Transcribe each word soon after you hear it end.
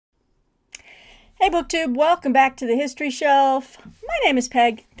Hey BookTube, welcome back to the History Shelf. My name is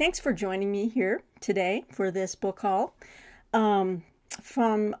Peg. Thanks for joining me here today for this book haul. All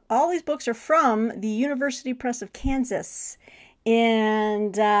these books are from the University Press of Kansas,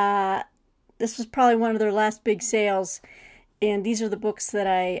 and this was probably one of their last big sales. And these are the books that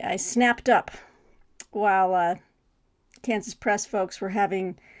I snapped up while Kansas Press folks were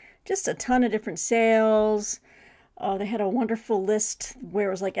having just a ton of different sales. They had a wonderful list where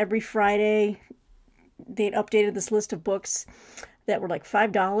it was like every Friday they'd updated this list of books that were like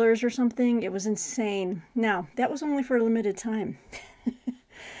 $5 or something. It was insane. Now, that was only for a limited time.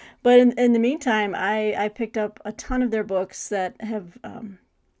 But in the meantime, I picked up a ton of their books that have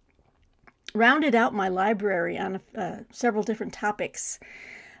rounded out my library on several different topics.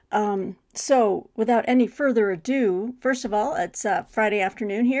 So without any further ado, first of all, it's Friday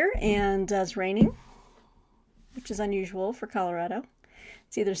afternoon here, and it's raining, which is unusual for Colorado.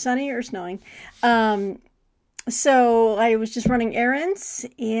 It's either sunny or snowing. So I was just running errands,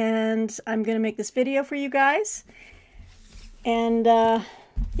 and I'm going to make this video for you guys. And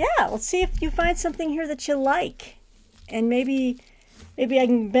yeah, let's see if you find something here that you like. And maybe I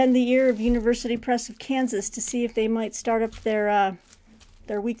can bend the ear of University Press of Kansas to see if they might start up their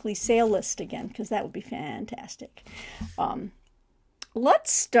weekly sale list again, because that would be fantastic.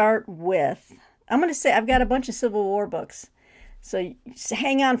 Let's start with, I'm going to say I've got a bunch of Civil War books. So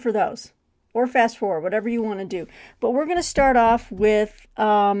hang on for those, or fast forward, whatever you want to do. But we're going to start off with,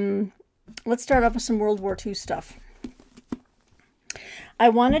 let's start off with some World War II stuff. I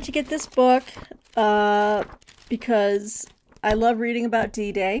wanted to get this book because I love reading about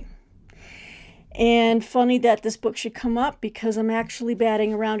D-Day. And funny that this book should come up because I'm actually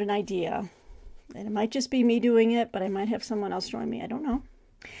batting around an idea. And it might just be me doing it, but I might have someone else join me. I don't know.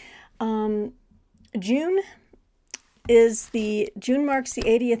 June marks the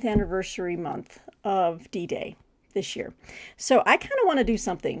 80th anniversary month of D-Day this year. So I kind of want to do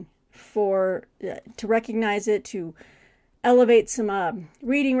something to recognize it, to elevate some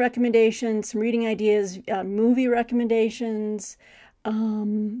reading recommendations, some reading ideas, movie recommendations,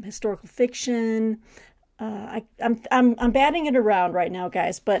 historical fiction. I'm batting it around right now,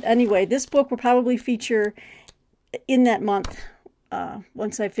 guys. But anyway, this book will probably feature in that month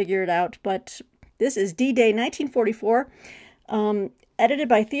once I figure it out. But this is D-Day 1944, edited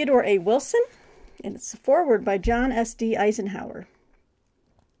by Theodore A. Wilson, and it's a foreword by John S.D. Eisenhower.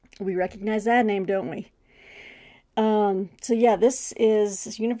 We recognize that name, don't we? So yeah, this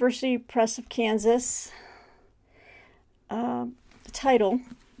is University Press of Kansas, the title.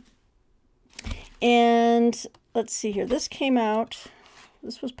 And let's see here. This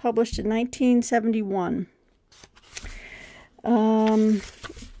was published in 1971. And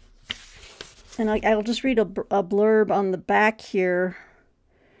I'll just read a blurb on the back here.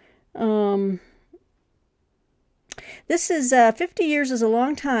 This is 50 years is a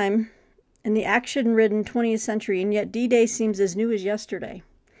long time in the action-ridden 20th century, and yet D-Day seems as new as yesterday.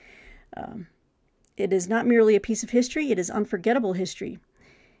 It is not merely a piece of history, it is unforgettable history.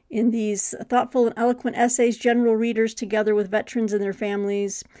 In these thoughtful and eloquent essays, general readers, together with veterans and their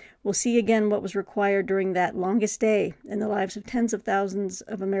families, will see again what was required during that longest day in the lives of tens of thousands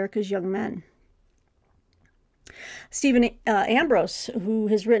of America's young men. Stephen Ambrose, who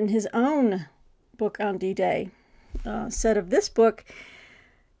has written his own book on D-Day, said of this book,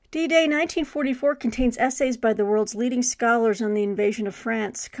 D-Day 1944 contains essays by the world's leading scholars on the invasion of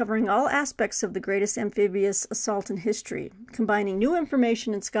France, covering all aspects of the greatest amphibious assault in history, combining new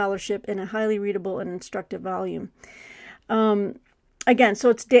information and scholarship in a highly readable and instructive volume. Again, so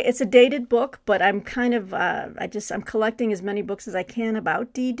it's a dated book, but I'm kind of I'm collecting as many books as I can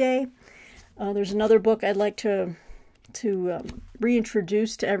about D-Day. There's another book I'd like to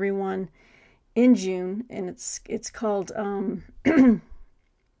reintroduce to everyone in June, and it's called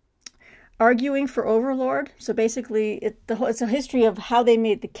Arguing for Overlord. So basically, it's a history of how they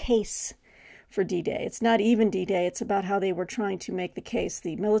made the case for D-Day. It's not even D-Day. It's about how they were trying to make the case.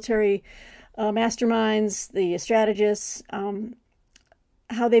 The military masterminds, the strategists,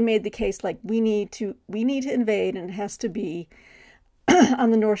 how they made the case. Like we need to invade, and it has to be on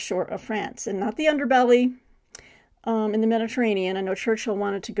the north shore of France, and not the underbelly in the Mediterranean. I know Churchill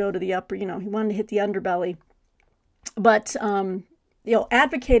wanted to go to the upper. He wanted to hit the underbelly, but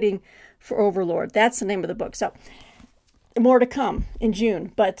advocating for Overlord. That's the name of the book. So more to come in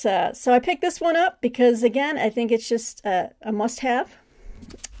June. But so I picked this one up because, again, I think it's just a must-have.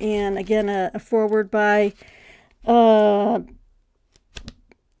 And again, a foreword by John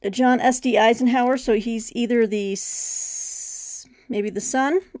S.D. Eisenhower. So he's either maybe the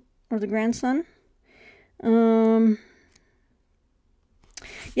son or the grandson.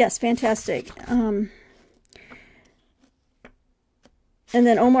 Yes, fantastic. And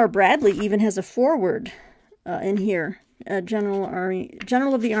then Omar Bradley even has a foreword in here. General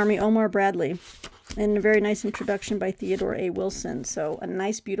of the Army Omar Bradley, and a very nice introduction by Theodore A. Wilson. So a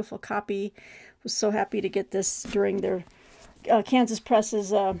nice, beautiful copy. Was so happy to get this during their Kansas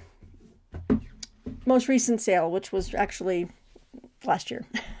Press's most recent sale, which was actually last year.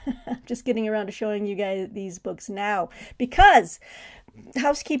 Just getting around to showing you guys these books now, because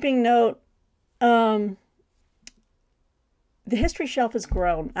housekeeping note, the history shelf has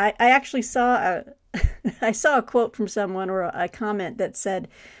grown. I actually saw I saw a quote from someone, or a comment that said,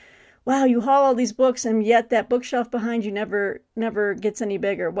 wow, you haul all these books and yet that bookshelf behind you never gets any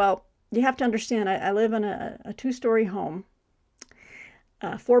bigger. Well, you have to understand, I live in a 2-story home,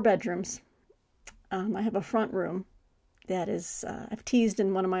 4 bedrooms. I have a front room that is, I've teased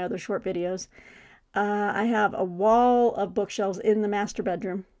in one of my other short videos. I have a wall of bookshelves in the master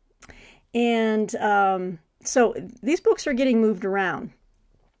bedroom. And so these books are getting moved around.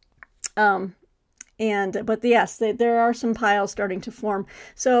 But yes, there are some piles starting to form.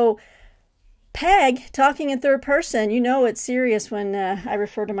 So Peg, talking in third person, you know it's serious when I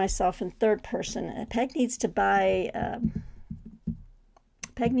refer to myself in third person. Peg needs to buy,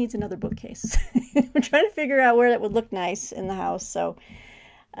 Peg needs another bookcase. I'm trying to figure out where that would look nice in the house. So,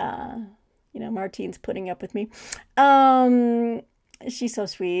 Martine's putting up with me. She's so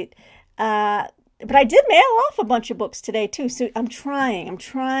sweet. But I did mail off a bunch of books today, too. So I'm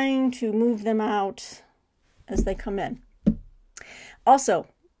trying to move them out as they come in. Also,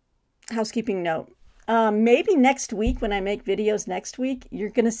 housekeeping note. Maybe next week, when I make videos next week, you're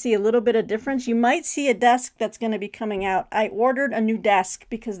going to see a little bit of difference. You might see a desk that's going to be coming out. I ordered a new desk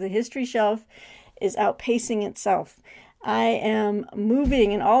because the history shelf is outpacing itself. I am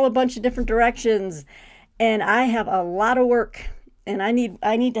moving in a bunch of different directions, and I have a lot of work. And I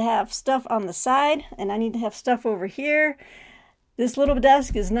need to have stuff on the side, and I need to have stuff over here. This little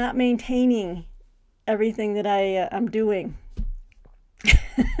desk is not maintaining everything that I'm doing.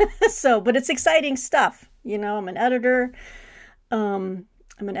 But it's exciting stuff. I'm an editor. I'm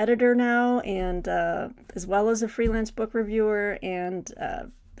an editor now, and as well as a freelance book reviewer. And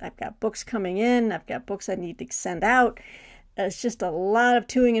I've got books coming in. I've got books I need to send out. It's just a lot of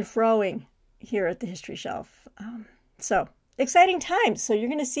toing and froing here at the History Shelf. Exciting times. So you're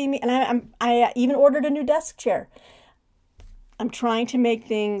going to see me, and I even ordered a new desk chair. I'm trying to make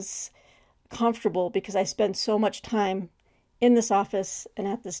things comfortable because I spend so much time in this office and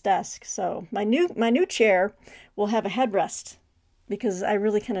at this desk. So my new chair will have a headrest because I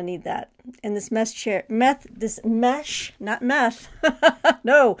really kind of need that. And this mesh chair, this mesh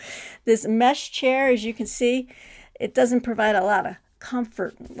chair, as you can see, it doesn't provide a lot of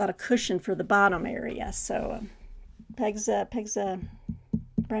comfort, a lot of cushion for the bottom area. So Peg's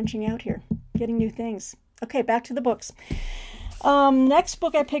branching out here, getting new things. Okay, back to the books. Next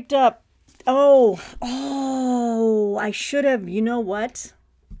book I picked up. I should have. You know what?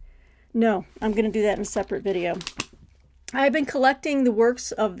 No, I'm going to do that in a separate video. I've been collecting the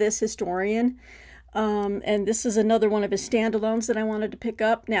works of this historian, and this is another one of his standalones that I wanted to pick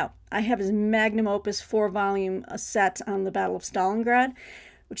up. Now, I have his magnum opus 4-volume set on the Battle of Stalingrad,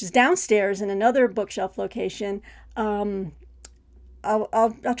 which is downstairs in another bookshelf location. I'll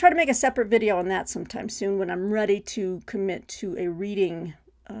try to make a separate video on that sometime soon when I'm ready to commit to a reading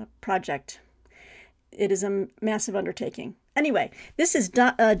project. It is a massive undertaking. Anyway, this is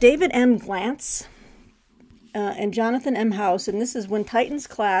David M. Glantz and Jonathan M. House, and this is When Titans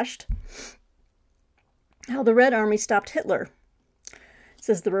Clashed, How the Red Army Stopped Hitler. It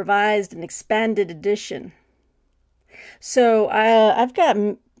says the revised and expanded edition. So I've got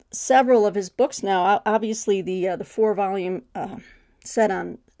several of his books now. Obviously, the 4-volume set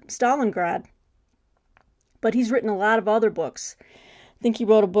on Stalingrad, but he's written a lot of other books. I think he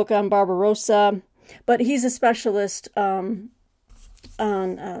wrote a book on Barbarossa, but he's a specialist on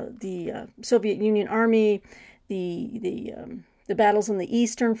the Soviet Union Army, the battles on the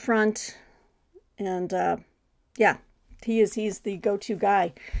Eastern Front, and he's the go-to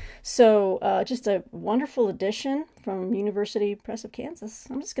guy. So just a wonderful edition from University Press of Kansas.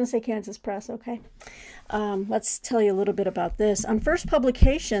 I'm just going to say Kansas Press, okay? Let's tell you a little bit about this. On first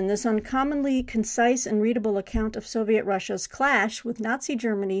publication, this uncommonly concise and readable account of Soviet Russia's clash with Nazi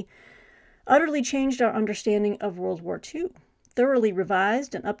Germany utterly changed our understanding of World War II. Thoroughly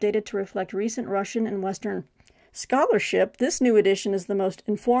revised and updated to reflect recent Russian and Western scholarship, this new edition is the most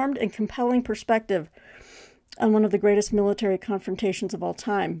informed and compelling perspective on one of the greatest military confrontations of all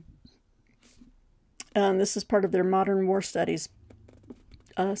time. This is part of their Modern War Studies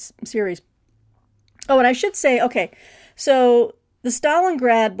series. Oh, and I should say, okay, so the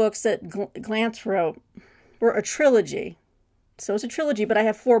Stalingrad books that Glantz wrote were a trilogy. So it's a trilogy, but I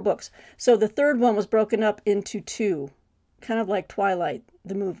have 4 books. So the third one was broken up into 2, kind of like Twilight,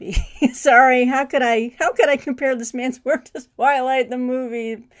 the movie. Sorry, how could I compare this man's work to Twilight, the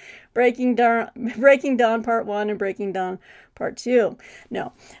movie? Breaking Dawn Part 1 and Breaking Dawn Part 2.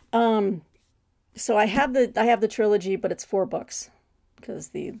 No. So I have the trilogy, but it's 4 books because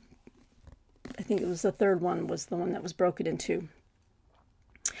I think it was the third one was the one that was broken in 2.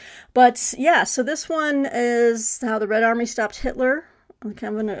 But yeah, so this one is how the Red Army stopped Hitler,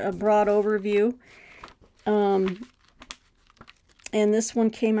 kind of a broad overview. And this one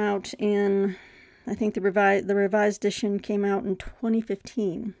came out in, I think the revised edition came out in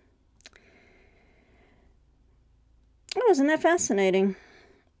 2015. Oh, isn't that fascinating?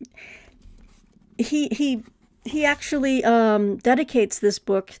 He actually dedicates this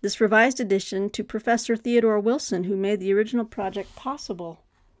book, this revised edition, to Professor Theodore Wilson, who made the original project possible.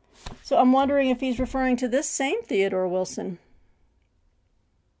 So I'm wondering if he's referring to this same Theodore Wilson.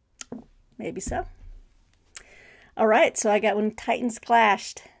 Maybe so. All right, so I got When Titans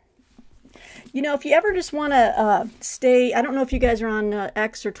Clashed. You know, if you ever just want to stay, I don't know if you guys are on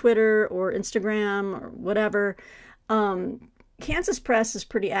X or Twitter or Instagram or whatever. Kansas Press is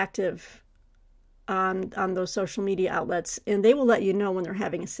pretty active on those social media outlets, and they will let you know when they're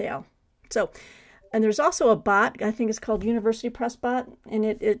having a sale. So, and there's also a bot, I think it's called University Press Bot, and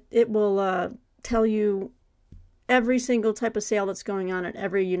it will tell you every single type of sale that's going on at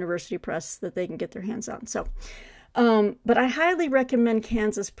every university press that they can get their hands on. So, but I highly recommend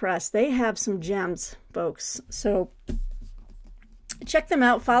Kansas Press. They have some gems, folks. So check them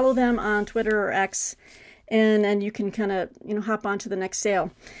out, follow them on Twitter or X, and you can kind of, hop on to the next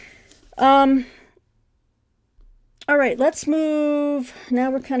sale. All right, let's move.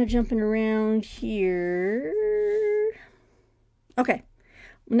 Now we're kind of jumping around here. Okay,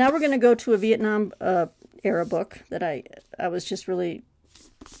 now we're going to go to a Vietnam era book that I was just really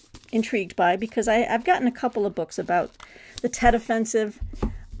intrigued by, because I've gotten a couple of books about the Tet Offensive,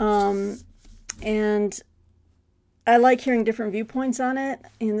 and I like hearing different viewpoints on it,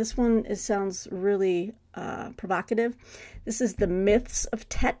 and this one sounds really provocative. This is The Myths of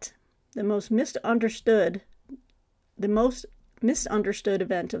Tet, the most misunderstood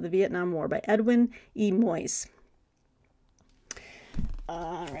event of the Vietnam War, by Edwin E. Moyes.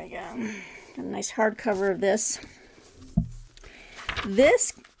 All right, a nice hardcover of this.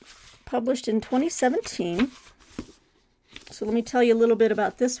 This published in 2017. So let me tell you a little bit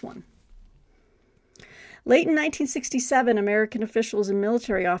about this one. Late in 1967, American officials and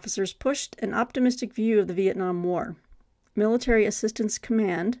military officers pushed an optimistic view of the Vietnam War. Military Assistance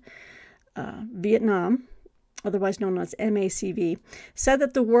Command, Vietnam, otherwise known as MACV, said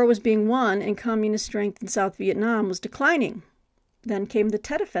that the war was being won and communist strength in South Vietnam was declining. Then came the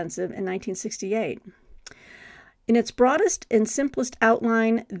Tet Offensive in 1968. In its broadest and simplest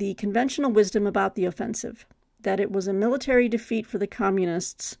outline, the conventional wisdom about the offensive, that it was a military defeat for the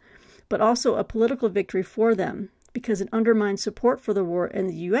communists, but also a political victory for them, because it undermined support for the war in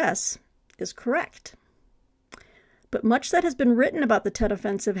the U.S., is correct. But much that has been written about the Tet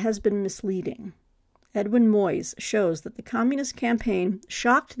Offensive has been misleading. Edwin Moyes shows that the communist campaign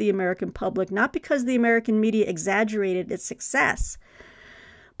shocked the American public not because the American media exaggerated its success,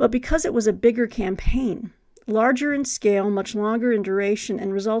 but because it was a bigger campaign, larger in scale, much longer in duration,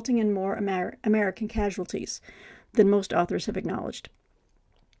 and resulting in more American casualties than most authors have acknowledged.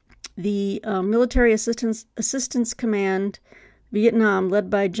 The Military Assistance Command, Vietnam, led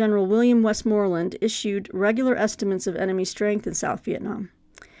by General William Westmoreland, issued regular estimates of enemy strength in South Vietnam.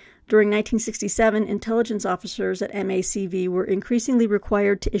 During 1967, intelligence officers at MACV were increasingly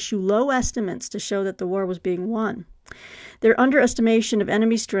required to issue low estimates to show that the war was being won. Their underestimation of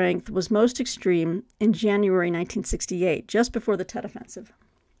enemy strength was most extreme in January 1968, just before the Tet Offensive.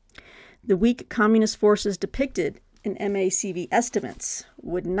 The weak communist forces depicted in MACV estimates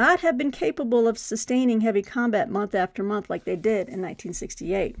would not have been capable of sustaining heavy combat month after month like they did in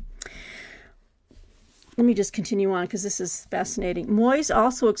 1968. Let me just continue on because this is fascinating. Moyes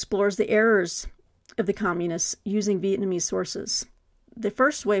also explores the errors of the communists using Vietnamese sources. The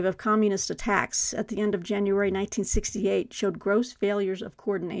first wave of communist attacks at the end of January 1968 showed gross failures of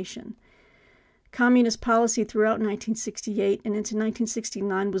coordination. Communist policy throughout 1968 and into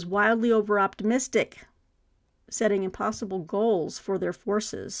 1969 was wildly over-optimistic, setting impossible goals for their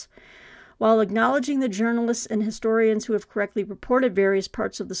forces. While acknowledging the journalists and historians who have correctly reported various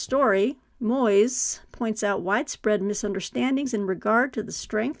parts of the story, Moyes points out widespread misunderstandings in regard to the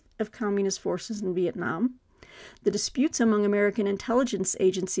strength of communist forces in Vietnam, the disputes among American intelligence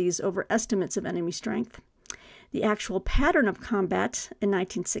agencies over estimates of enemy strength, the actual pattern of combat in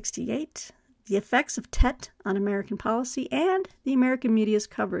 1968, the effects of Tet on American policy, and the American media's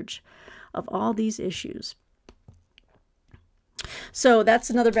coverage of all these issues. So that's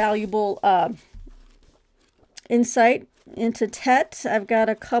another valuable insight into Tet. I've got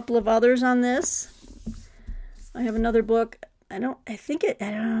a couple of others on this. I have another book. I think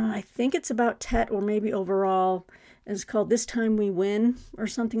it's about Tet, or maybe overall. It's called This Time We Win or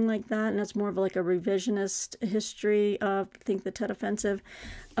something like that. And it's more of like a revisionist history of, I think, the Tet Offensive.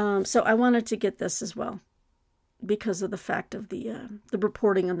 So I wanted to get this as well because of the fact of the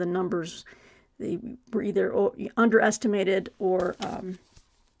reporting of the numbers. They were either underestimated or,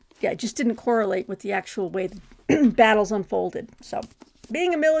 it just didn't correlate with the actual way the battles unfolded. So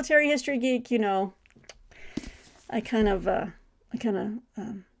being a military history geek, I kind of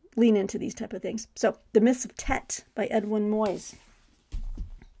lean into these type of things. So, The Myths of Tet by Edwin Moyes.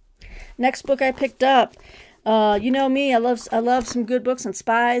 Next book I picked up. You know me, I love some good books on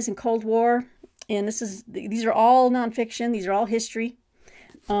spies and Cold War, and these are all nonfiction. These are all history.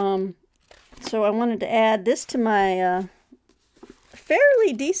 So I wanted to add this to my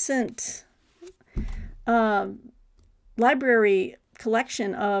fairly decent library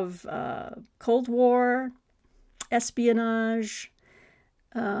collection of Cold War, espionage,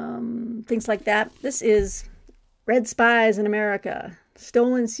 things like that. This is Red Spies in America,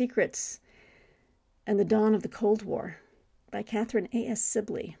 Stolen Secrets, and the Dawn of the Cold War by Catherine A.S.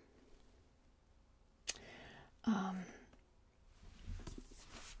 Sibley.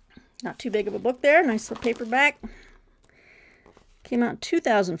 Not too big of a book there. Nice little paperback. Came out in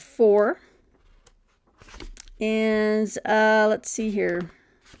 2004. And let's see here.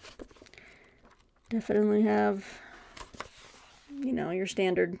 Definitely have, your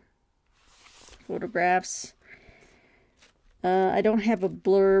standard photographs. I don't have a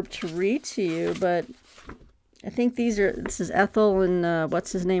blurb to read to you, but I think this is Ethel and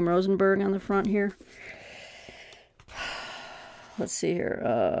what's his name, Rosenberg on the front here. Let's see here.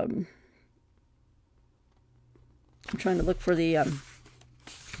 I'm trying to look for the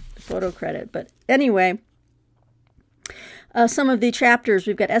photo credit, but anyway, some of the chapters,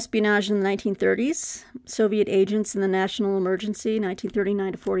 we've got espionage in the 1930s, Soviet agents in the national emergency,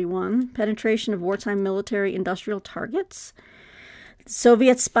 1939 to 41, penetration of wartime military industrial targets,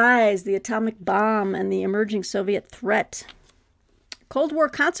 Soviet spies, the atomic bomb, and the emerging Soviet threat, Cold War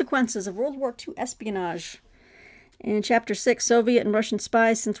consequences of World War II espionage, and Chapter 6, Soviet and Russian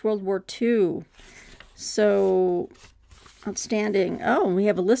spies since World War II. So, outstanding. Oh, we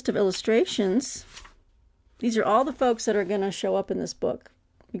have a list of illustrations. These are all the folks that are going to show up in this book.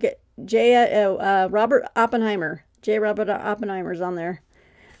 We get Robert Oppenheimer. J. Robert Oppenheimer's on there.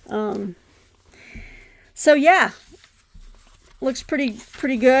 So, yeah. Looks pretty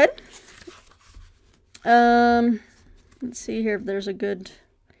good. Let's see here if there's a good...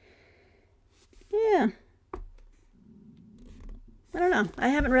 Yeah. I don't know. I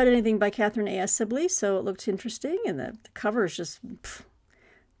haven't read anything by Catherine A.S. Sibley, so it looked interesting, and the cover is just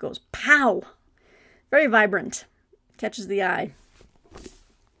goes pow. Very vibrant. Catches the eye.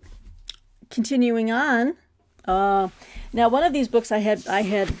 Continuing on. Now, one of these books I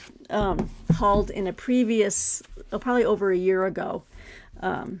had hauled in a previous, probably over a year ago.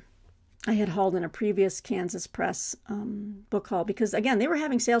 I had hauled in a previous Kansas Press book haul because, again, they were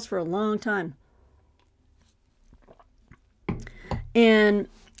having sales for a long time. And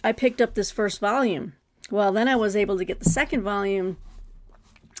I picked up this first volume. Well, then I was able to get the second volume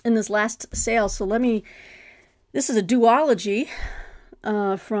in this last sale. So this is a duology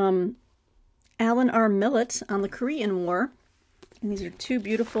from Alan R. Millett on the Korean War. And these are two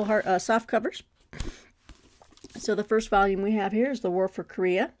beautiful soft covers. So the first volume we have here is The War for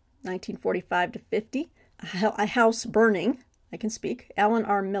Korea, 1945 to 50. A House Burning. I can speak. Alan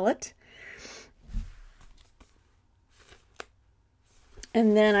R. Millett.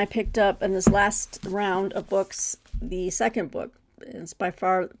 And then I picked up in this last round of books, the second book. It's by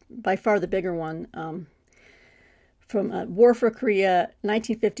far the bigger one. From War for Korea,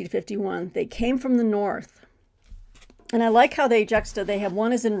 1950 to 51. They came from the north. And I like how they they have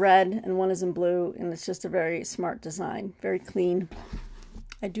one is in red and one is in blue. And it's just a very smart design. Very clean.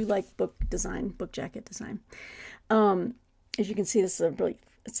 I do like book design, book jacket design. As you can see, it's a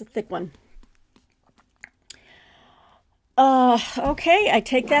thick one. Okay, I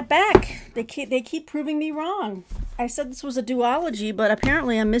take that back. They keep proving me wrong. I said this was a duology, but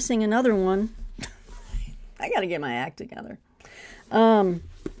apparently I'm missing another one. I gotta get my act together.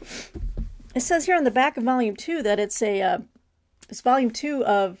 It says here on the back of Volume 2 that it's Volume 2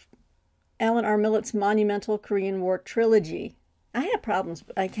 of Alan R. Millett's monumental Korean War trilogy. I have problems.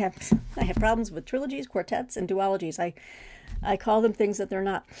 I have problems with trilogies, quartets, and duologies. I call them things that they're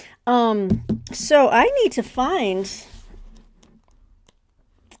not. So I need to find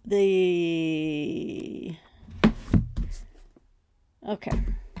the. Okay.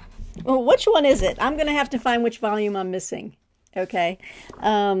 Well, which one is it? I'm gonna have to find which volume I'm missing. Okay.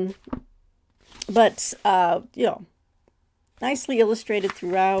 But you know, nicely illustrated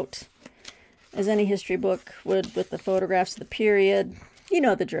throughout, as any history book would, with the photographs of the period. You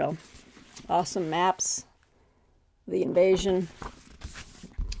know the drill. Awesome maps, the invasion.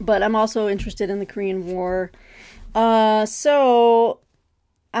 But I'm also interested in the Korean War. So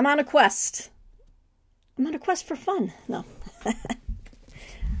I'm on a quest. I'm on a quest for fun. No.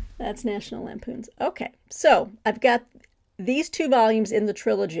 That's National Lampoon's. Okay, so I've got these 2 volumes in the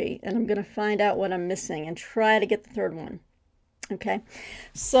trilogy, and I'm going to find out what I'm missing and try to get the 3rd one. Okay,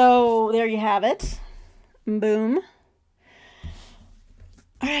 so there you have it. Boom.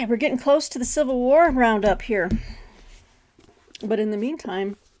 All right, we're getting close to the Civil War roundup here. But in the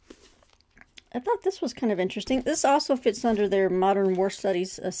meantime, I thought this was kind of interesting. This also fits under their Modern War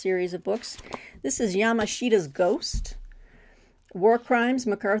Studies series of books. This is Yamashita's Ghost, War Crimes,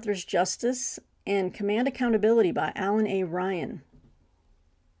 MacArthur's Justice, and Command Accountability by Alan A. Ryan.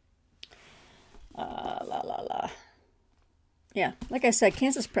 Yeah, like I said,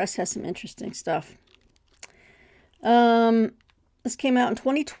 Kansas Press has some interesting stuff. This came out in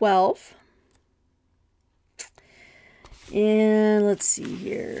 2012. And let's see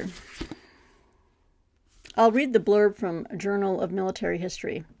here. I'll read the blurb from Journal of Military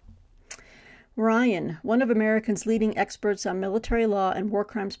History. Ryan, one of America's leading experts on military law and war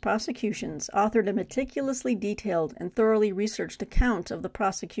crimes prosecutions, authored a meticulously detailed and thoroughly researched account of the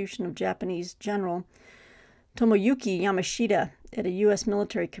prosecution of Japanese General Tomoyuki Yamashita at a U.S.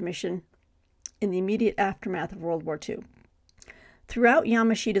 military commission in the immediate aftermath of World War II. Throughout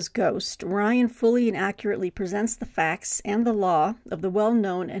Yamashita's Ghost, Ryan fully and accurately presents the facts and the law of the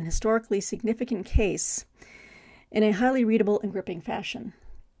well-known and historically significant case in a highly readable and gripping fashion.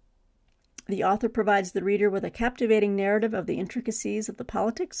 The author provides the reader with a captivating narrative of the intricacies of the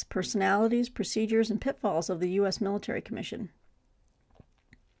politics, personalities, procedures, and pitfalls of the U.S. military commission.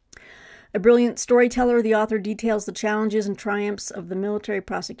 A brilliant storyteller, the author details the challenges and triumphs of the military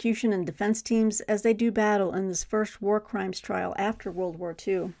prosecution and defense teams as they do battle in this first war crimes trial after World War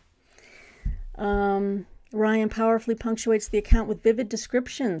II. Ryan powerfully punctuates the account with vivid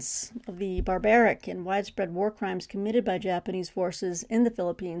descriptions of the barbaric and widespread war crimes committed by Japanese forces in the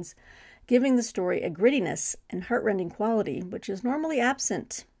Philippines, giving the story a grittiness and heartrending quality which is normally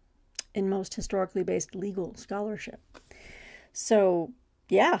absent in most historically based legal scholarship. So,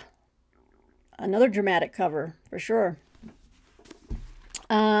 yeah, another dramatic cover for sure.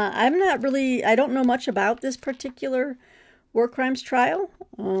 I don't know much about this particular war crimes trial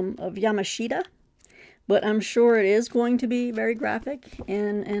of Yamashita, but I'm sure it is going to be very graphic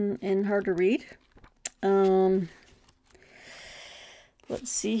and hard to read. Let's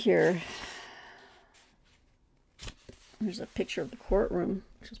see here. There's a picture of the courtroom,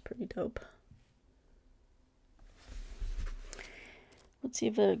 which is pretty dope. Let's see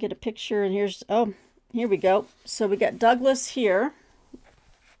if I get a picture. And here we go. So we got Douglas here,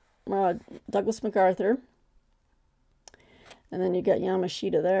 Douglas MacArthur, and then you got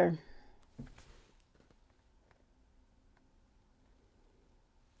Yamashita there.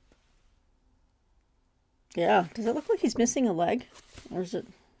 Yeah, does it look like he's missing a leg? Or is it...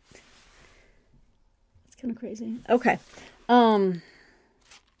 It's kind of crazy. Okay.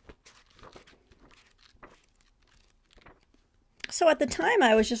 So at the time,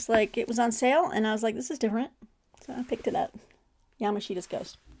 I was just like, it was on sale, and I was like, this is different. So I picked it up. Yamashita's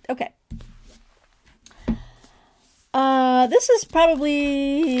Ghost. Okay. This is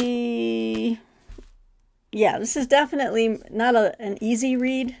probably... Yeah, this is definitely not an easy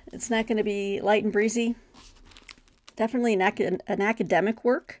read. It's not going to be light and breezy. Definitely an academic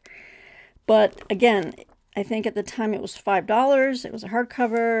work. But again, I think at the time it was $5. It was a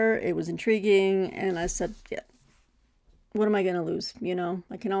hardcover. It was intriguing. And I said, yeah, what am I going to lose? You know,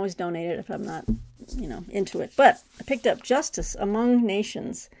 I can always donate it if I'm not, into it. But I picked up Justice Among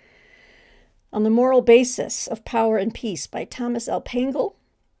Nations on the Moral Basis of Power and Peace by Thomas L. Pangel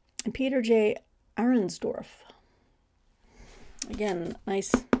and Peter J. Arensdorf. Again,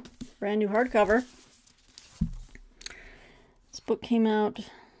 nice brand new hardcover. This book came out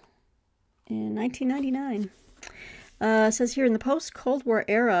in 1999. It says here, in the post-Cold War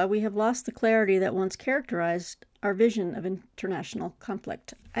era, we have lost the clarity that once characterized our vision of international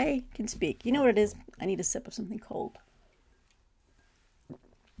conflict. I can speak. You know what it is? I need a sip of something cold.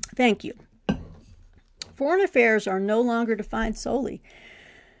 Thank you. foreign affairs are no longer defined solely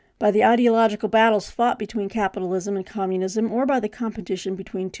by the ideological battles fought between capitalism and communism or by the competition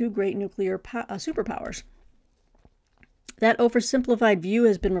between two great nuclear superpowers. That oversimplified view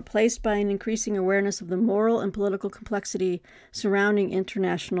has been replaced by an increasing awareness of the moral and political complexity surrounding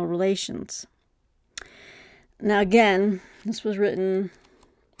international relations. Now, again, this was written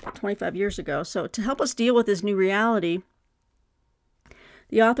 25 years ago. So to help us deal with this new reality,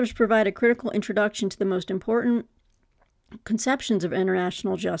 the authors provide a critical introduction to the most important conceptions of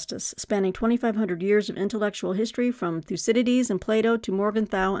international justice, spanning 2,500 years of intellectual history from Thucydides and Plato to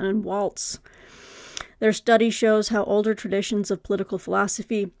Morgenthau and Waltz. Their study shows how older traditions of political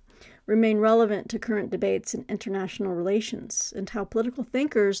philosophy remain relevant to current debates in international relations, and how political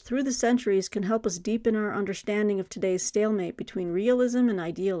thinkers through the centuries can help us deepen our understanding of today's stalemate between realism and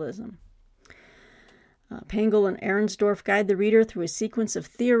idealism. Pengel and Arensdorf guide the reader through a sequence of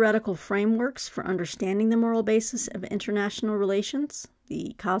theoretical frameworks for understanding the moral basis of international relations,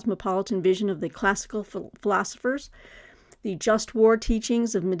 the cosmopolitan vision of the classical philosophers, the just war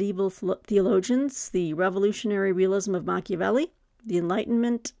teachings of medieval theologians, the revolutionary realism of Machiavelli, the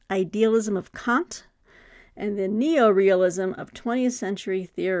Enlightenment idealism of Kant, and the neo-realism of 20th century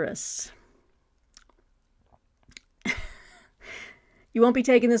theorists. You won't be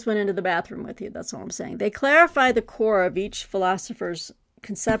taking this one into the bathroom with you, that's all I'm saying. They clarify the core of each philosopher's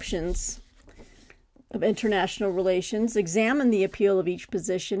conceptions of international relations, examine the appeal of each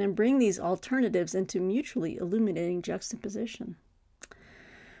position, and bring these alternatives into mutually illuminating juxtaposition.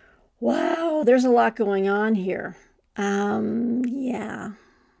 Wow, there's a lot going on here. Yeah.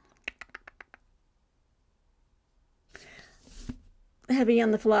 Heavy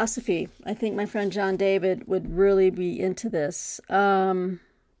on the philosophy. I think my friend John David would really be into this.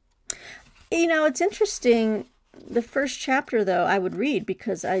 It's interesting. The first chapter, though, I would read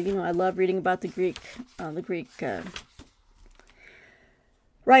because I love reading about the Greek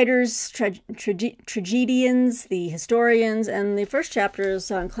writers, tragedians, the historians, and the first chapter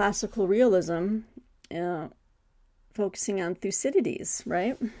is on classical realism, focusing on Thucydides,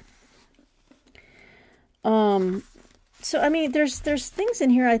 right? So, there's things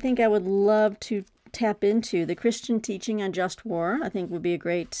in here I think I would love to tap into. The Christian teaching on just war, I think, would be a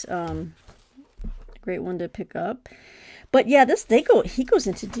great one to pick up. But yeah, they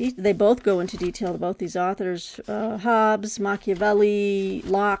both go into detail about these authors, Hobbes, Machiavelli,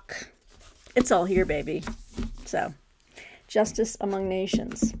 Locke. It's all here, baby. So, Justice Among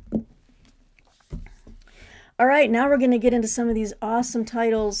Nations. All right, now we're going to get into some of these awesome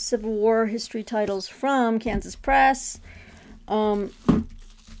titles, Civil War history titles from Kansas Press. I'm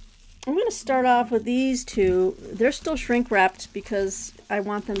going to start off with these two. They're still shrink wrapped because I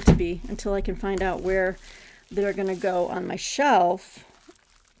want them to be until I can find out where they're going to go on my shelf.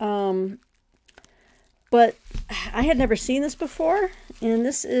 But I had never seen this before, and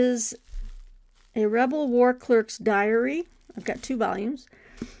this is a Rebel War Clerk's Diary. I've got 2 volumes.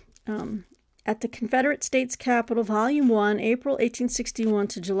 At the Confederate States Capitol, Volume 1, April 1861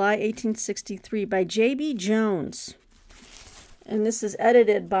 to July 1863 by J.B. Jones. And this is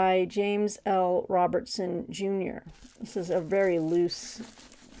edited by James L. Robertson, Jr. This is a very loose...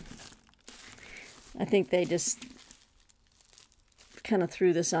 I think they just kind of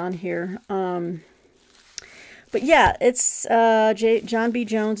threw this on here. But yeah, it's John B.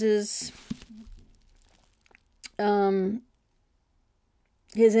 Jones's...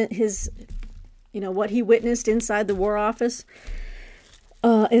 his what he witnessed inside the War Office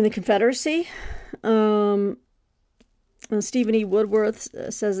in the Confederacy. Stephen E. Woodworth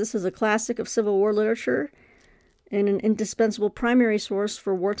says this is a classic of Civil War literature and an indispensable primary source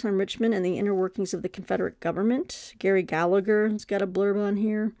for wartime Richmond and the inner workings of the Confederate government. Gary Gallagher has got a blurb on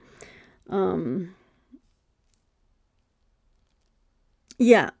here.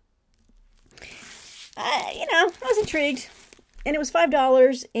 Yeah. I was intrigued. And it was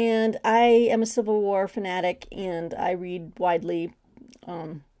 $5, and I am a Civil War fanatic, and I read widely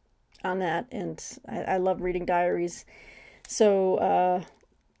on that, and I love reading diaries. So,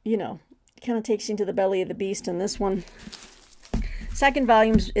 it kind of takes you into the belly of the beast in this one. Second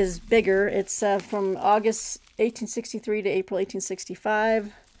volume is bigger. It's from August 1863 to April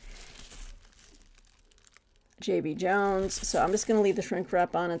 1865. J.B. Jones. So I'm just going to leave the shrink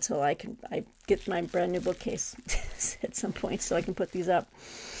wrap on until I get my brand new bookcase at some point so I can put these up.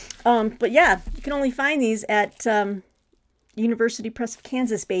 But yeah, you can only find these at University Press of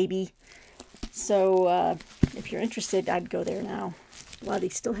Kansas, baby. So if you're interested, I'd go there now while they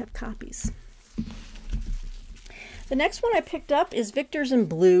still have copies. The next one I picked up is Victors in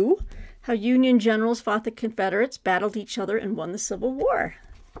Blue, How Union Generals Fought the Confederates, Battled Each Other, and Won the Civil War.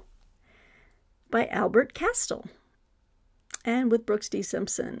 by Albert Castell, and with Brooks D.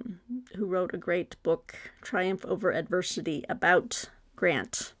 Simpson, who wrote a great book, Triumph Over Adversity, about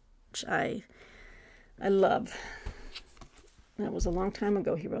Grant, which I love. That was a long time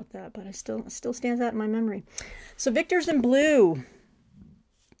ago he wrote that, but it still stands out in my memory. So Victors in Blue.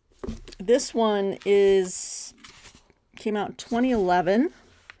 This one came out in 2011,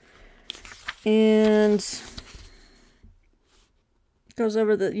 and goes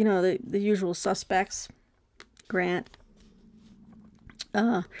over the usual suspects. Grant.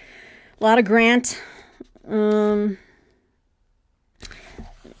 A lot of Grant. We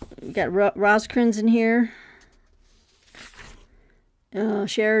got Rosecrans in here.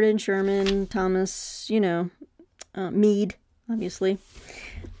 Sheridan, Sherman, Thomas, Meade, obviously.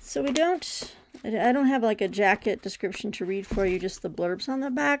 So I don't have like a jacket description to read for you, just the blurbs on the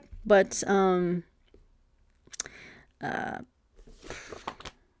back, but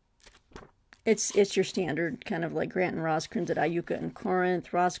it's your standard kind of like Grant and Rosecrans at Iuka and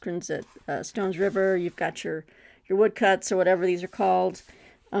Corinth, Rosecrans at Stones River. You've got your woodcuts or whatever these are called.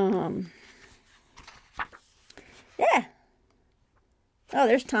 Yeah. Oh,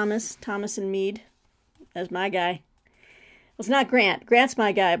 there's Thomas and Meade. That's my guy. Well, it's not Grant. Grant's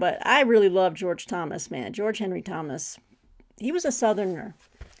my guy, but I really love George Thomas, man. George Henry Thomas. He was a Southerner,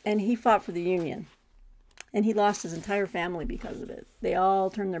 and he fought for the Union. And he lost his entire family because of it. They all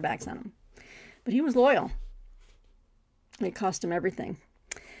turned their backs on him. But he was loyal. And it cost him everything.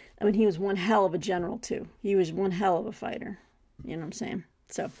 I mean, he was one hell of a general, too. He was one hell of a fighter. You know what I'm saying?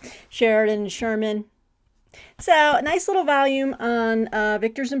 So, Sheridan, Sherman. So, a nice little volume on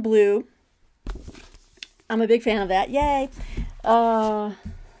Victors in Blue. I'm a big fan of that. Yay! Then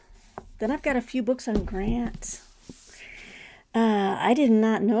I've got a few books on Grant. I did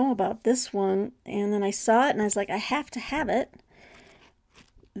not know about this one, and then I saw it, and I was like, I have to have it.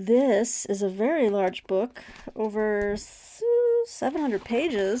 This is a very large book, over 700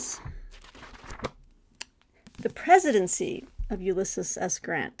 pages. The Presidency of Ulysses S.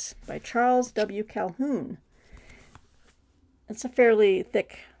 Grant by Charles W. Calhoun. It's a fairly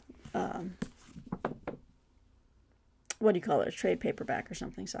thick, what do you call it, a trade paperback or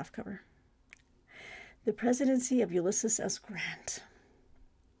something, softcover. The Presidency of Ulysses S. Grant.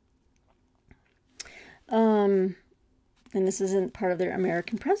 And this isn't part of their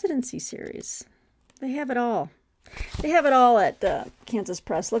American Presidency series. They have it all. They have it all at Kansas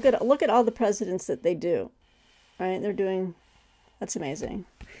Press. Look at all the presidents that they do. Right? They're doing. That's amazing.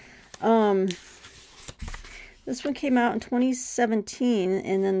 This one came out in 2017,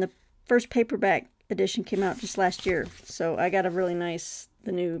 and then the first paperback edition came out just last year. So I got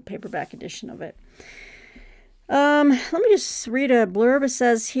the new paperback edition of it. Let me just read a blurb. It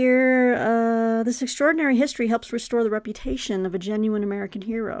says here, this extraordinary history helps restore the reputation of a genuine American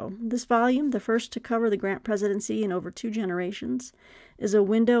hero. This volume, the first to cover the Grant presidency in over 2 generations, is a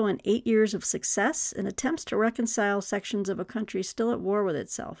window on 8 years of success and attempts to reconcile sections of a country still at war with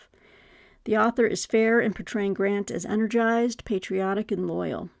itself. The author is fair in portraying Grant as energized, patriotic, and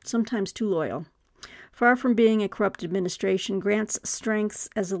loyal, sometimes too loyal. Far from being a corrupt administration, Grant's strengths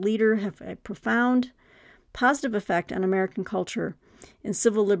as a leader have a profound positive effect on American culture and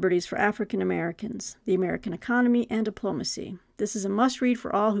civil liberties for African Americans, the American economy, and diplomacy. This is a must-read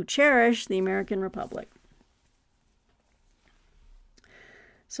for all who cherish the American Republic.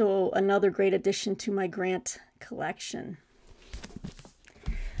 So another great addition to my Grant collection.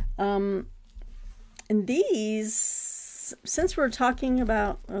 And these, since we're talking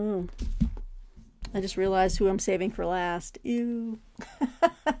about, I just realized who I'm saving for last. Ew.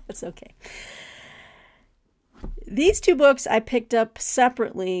 That's okay. These 2 books I picked up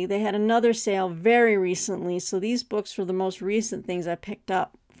separately. They had another sale very recently, so these books were the most recent things I picked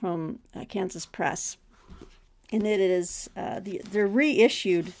up from Kansas Press. And it is, they're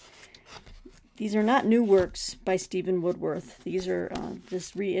reissued. These are not new works by Stephen Woodworth. These are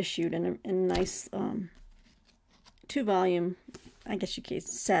just reissued in a nice 2-volume, I guess you could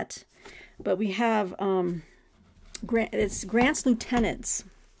say, set. But we have, it's Grant's Lieutenants,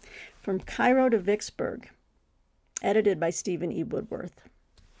 From Cairo to Vicksburg, edited by Stephen E. Woodworth.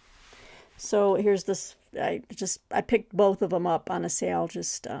 So here's this, I picked both of them up on a sale,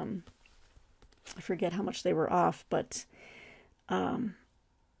 just, I forget how much they were off, but,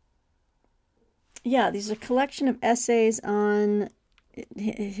 yeah, these are a collection of essays on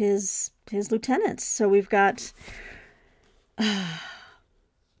his lieutenants. So we've got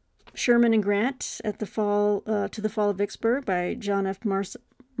Sherman and Grant at the Fall of Vicksburg by John F.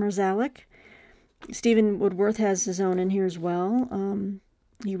 Marzalek. Stephen Woodworth has his own in here as well.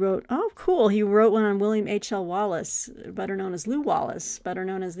 He wrote, oh, cool. He wrote one on William H.L. Wallace, better known as Lew Wallace, better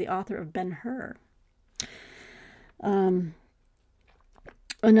known as the author of Ben-Hur.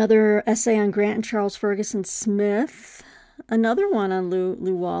 Another essay on Grant and Charles Ferguson Smith. Another one on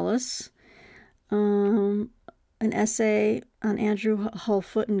Lew Wallace. An essay on Andrew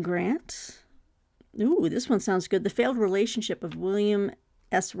Hull-Foote and Grant. Ooh, this one sounds good. The Failed Relationship of William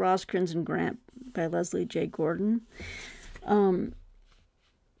S. Rosecrans and Grant by Leslie J. Gordon.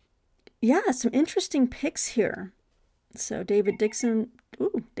 Yeah, some interesting picks here. So David Dixon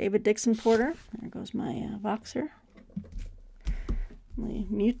Porter. There goes my Voxer. Let me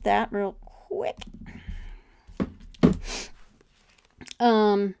mute that real quick.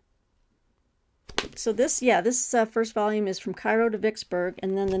 So this first volume is From Cairo to Vicksburg,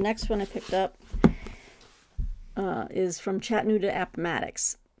 and then the next one I picked up is From Chattanooga to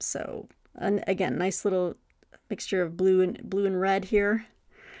Appomattox. So, and again, nice little mixture of blue and red here.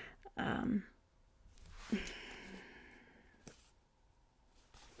 And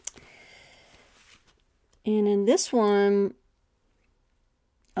in this one,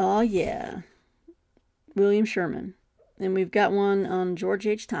 oh yeah, William Sherman. And we've got one on George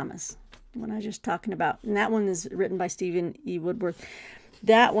H. Thomas, one I was just talking about. And that one is written by Stephen E. Woodworth.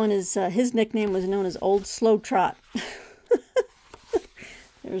 That one is, his nickname was known as Old Slow Trot.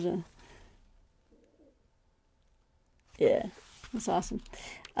 Yeah, that's awesome.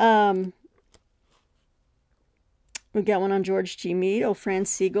 We've got one on George G. Meade, O. Franz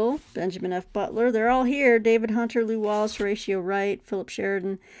Siegel, Benjamin F. Butler. They're all here. David Hunter, Lew Wallace, Horatio Wright, Philip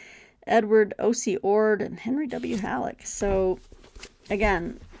Sheridan, Edward O.C. Ord, and Henry W. Halleck. So,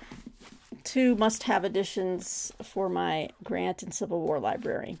 again, 2 must-have editions for my Grant and Civil War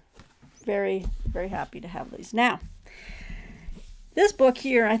library. Very, very happy to have these. Now, this book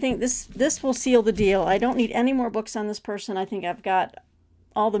here, I think this will seal the deal. I don't need any more books on this person. I think I've got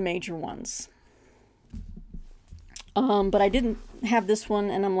all the major ones. But I didn't have this one,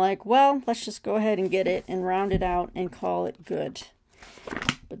 and I'm like, well, let's just go ahead and get it and round it out and call it good.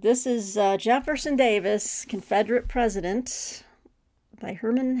 But this is Jefferson Davis, Confederate President, by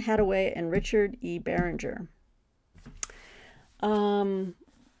Herman Hathaway and Richard E. Berenger.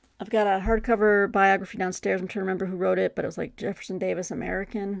 I've got a hardcover biography downstairs. I'm trying to remember who wrote it, but it was like Jefferson Davis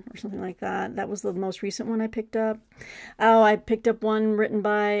American or something like that. That was the most recent one I picked up. Oh, I picked up one written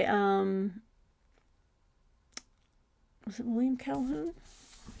by, was it William Calhoun?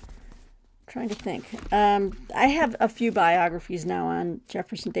 I'm trying to think. I have a few biographies now on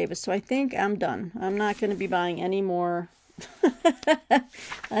Jefferson Davis, so I think I'm done. I'm not going to be buying any more. I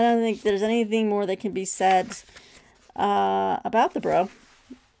don't think there's anything more that can be said about the bro.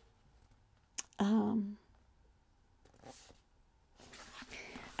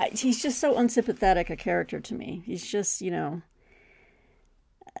 He's just so unsympathetic a character to me. He's just, yeah,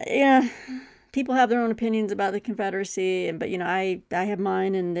 people have their own opinions about the Confederacy, but I have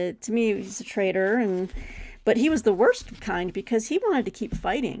mine, and to me he's a traitor, but he was the worst kind because he wanted to keep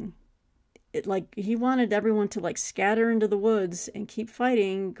fighting. He wanted everyone to scatter into the woods and keep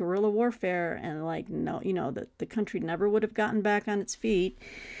fighting guerrilla warfare, and no, the country never would have gotten back on its feet.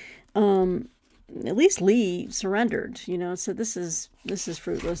 At least Lee surrendered, so this is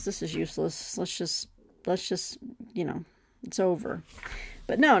fruitless. This is useless. Let's just, it's over.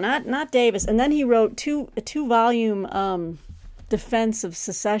 But no, not Davis. And then he wrote a 2-volume defense of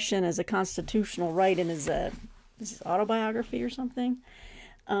secession as a constitutional right in his autobiography or something.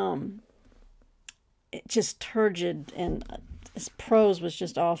 It just turgid, and his prose was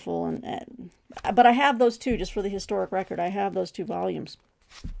just awful. But I have those 2, just for the historic record. I have those 2 volumes.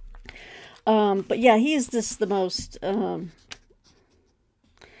 But yeah, he is the most, what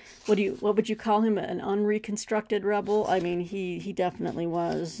would you call him? An unreconstructed rebel? I mean, he definitely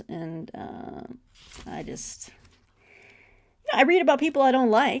was. And, I read about people I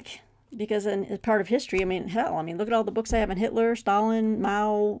don't like because it's part of history. I mean, hell, look at all the books I have on Hitler, Stalin,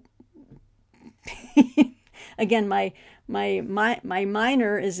 Mao. Again, my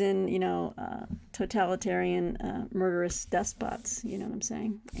minor is in, totalitarian, murderous despots, you know what I'm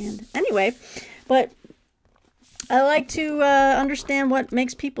saying? And anyway, but I like to understand what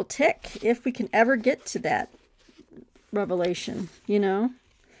makes people tick, if we can ever get to that revelation,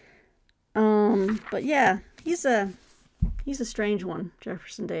 But yeah, he's a strange one,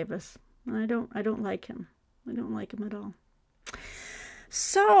 Jefferson Davis. I don't like him. I don't like him at all.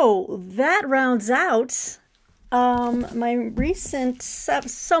 So that rounds out my recent,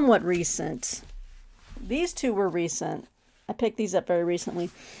 somewhat recent. These 2 were recent. I picked these up very recently,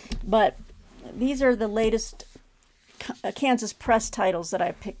 but these are the latest Kansas Press titles that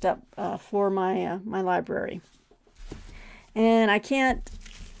I picked up for my library. And I can't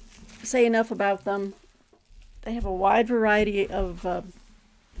say enough about them. They have a wide variety of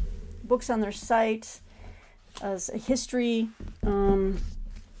books on their site, as a history.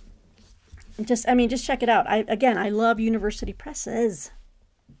 Just check it out. I love university presses.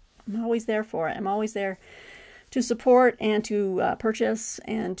 I'm always there for it. I'm always there to support and to purchase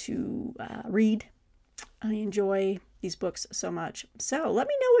and to read. I enjoy these books so much. So let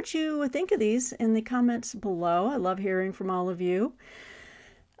me know what you think of these in the comments below. I love hearing from all of you.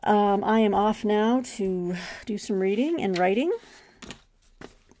 I am off now to do some reading and writing.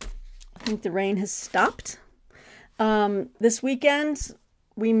 I think the rain has stopped. This weekend,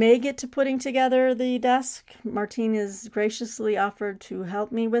 we may get to putting together the desk. Martine has graciously offered to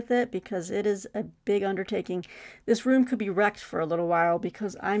help me with it because it is a big undertaking. This room could be wrecked for a little while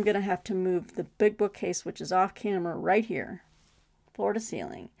because I'm going to have to move the big bookcase, which is off camera right here, floor to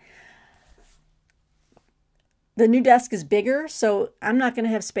ceiling. The new desk is bigger, so I'm not going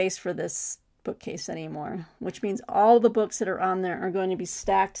to have space for this bookcase anymore, which means all the books that are on there are going to be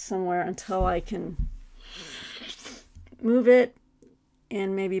stacked somewhere until I can move it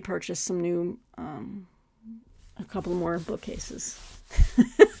and maybe purchase some new, a couple more bookcases.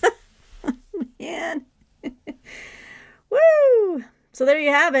 Man. Woo! So there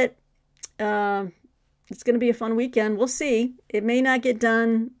you have it. It's going to be a fun weekend. We'll see. It may not get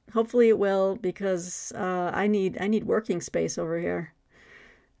done. Hopefully it will, because I need working space over here.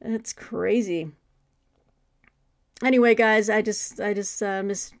 It's crazy. Anyway, guys, I just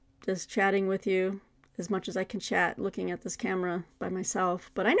miss just chatting with you as much as I can chat looking at this camera by myself.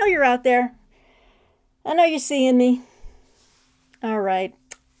 But I know you're out there. I know you're seeing me. All right.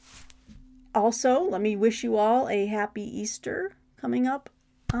 Also, let me wish you all a happy Easter coming up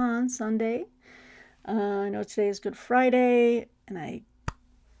on Sunday. I know today is Good Friday, and I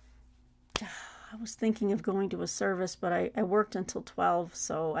was thinking of going to a service, but I worked until 12,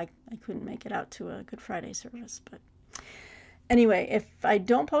 so I couldn't make it out to a Good Friday service. But anyway, if I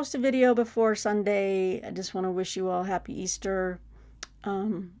don't post a video before Sunday, I just want to wish you all happy Easter,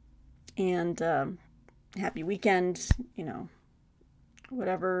 and happy weekend, you know,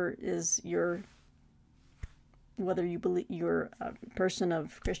 whatever is your, whether you believe you're a person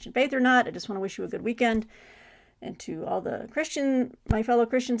of Christian faith or not. I just want to wish you a good weekend. And to all the my fellow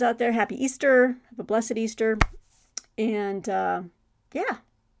Christians out there, happy Easter. Have a blessed Easter. And yeah,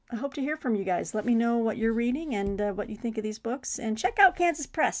 I hope to hear from you guys. Let me know what you're reading and what you think of these books. And check out Kansas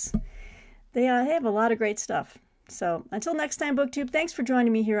Press. They have a lot of great stuff. So until next time, BookTube, thanks for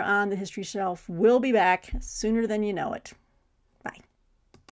joining me here on the History Shelf. We'll be back sooner than you know it.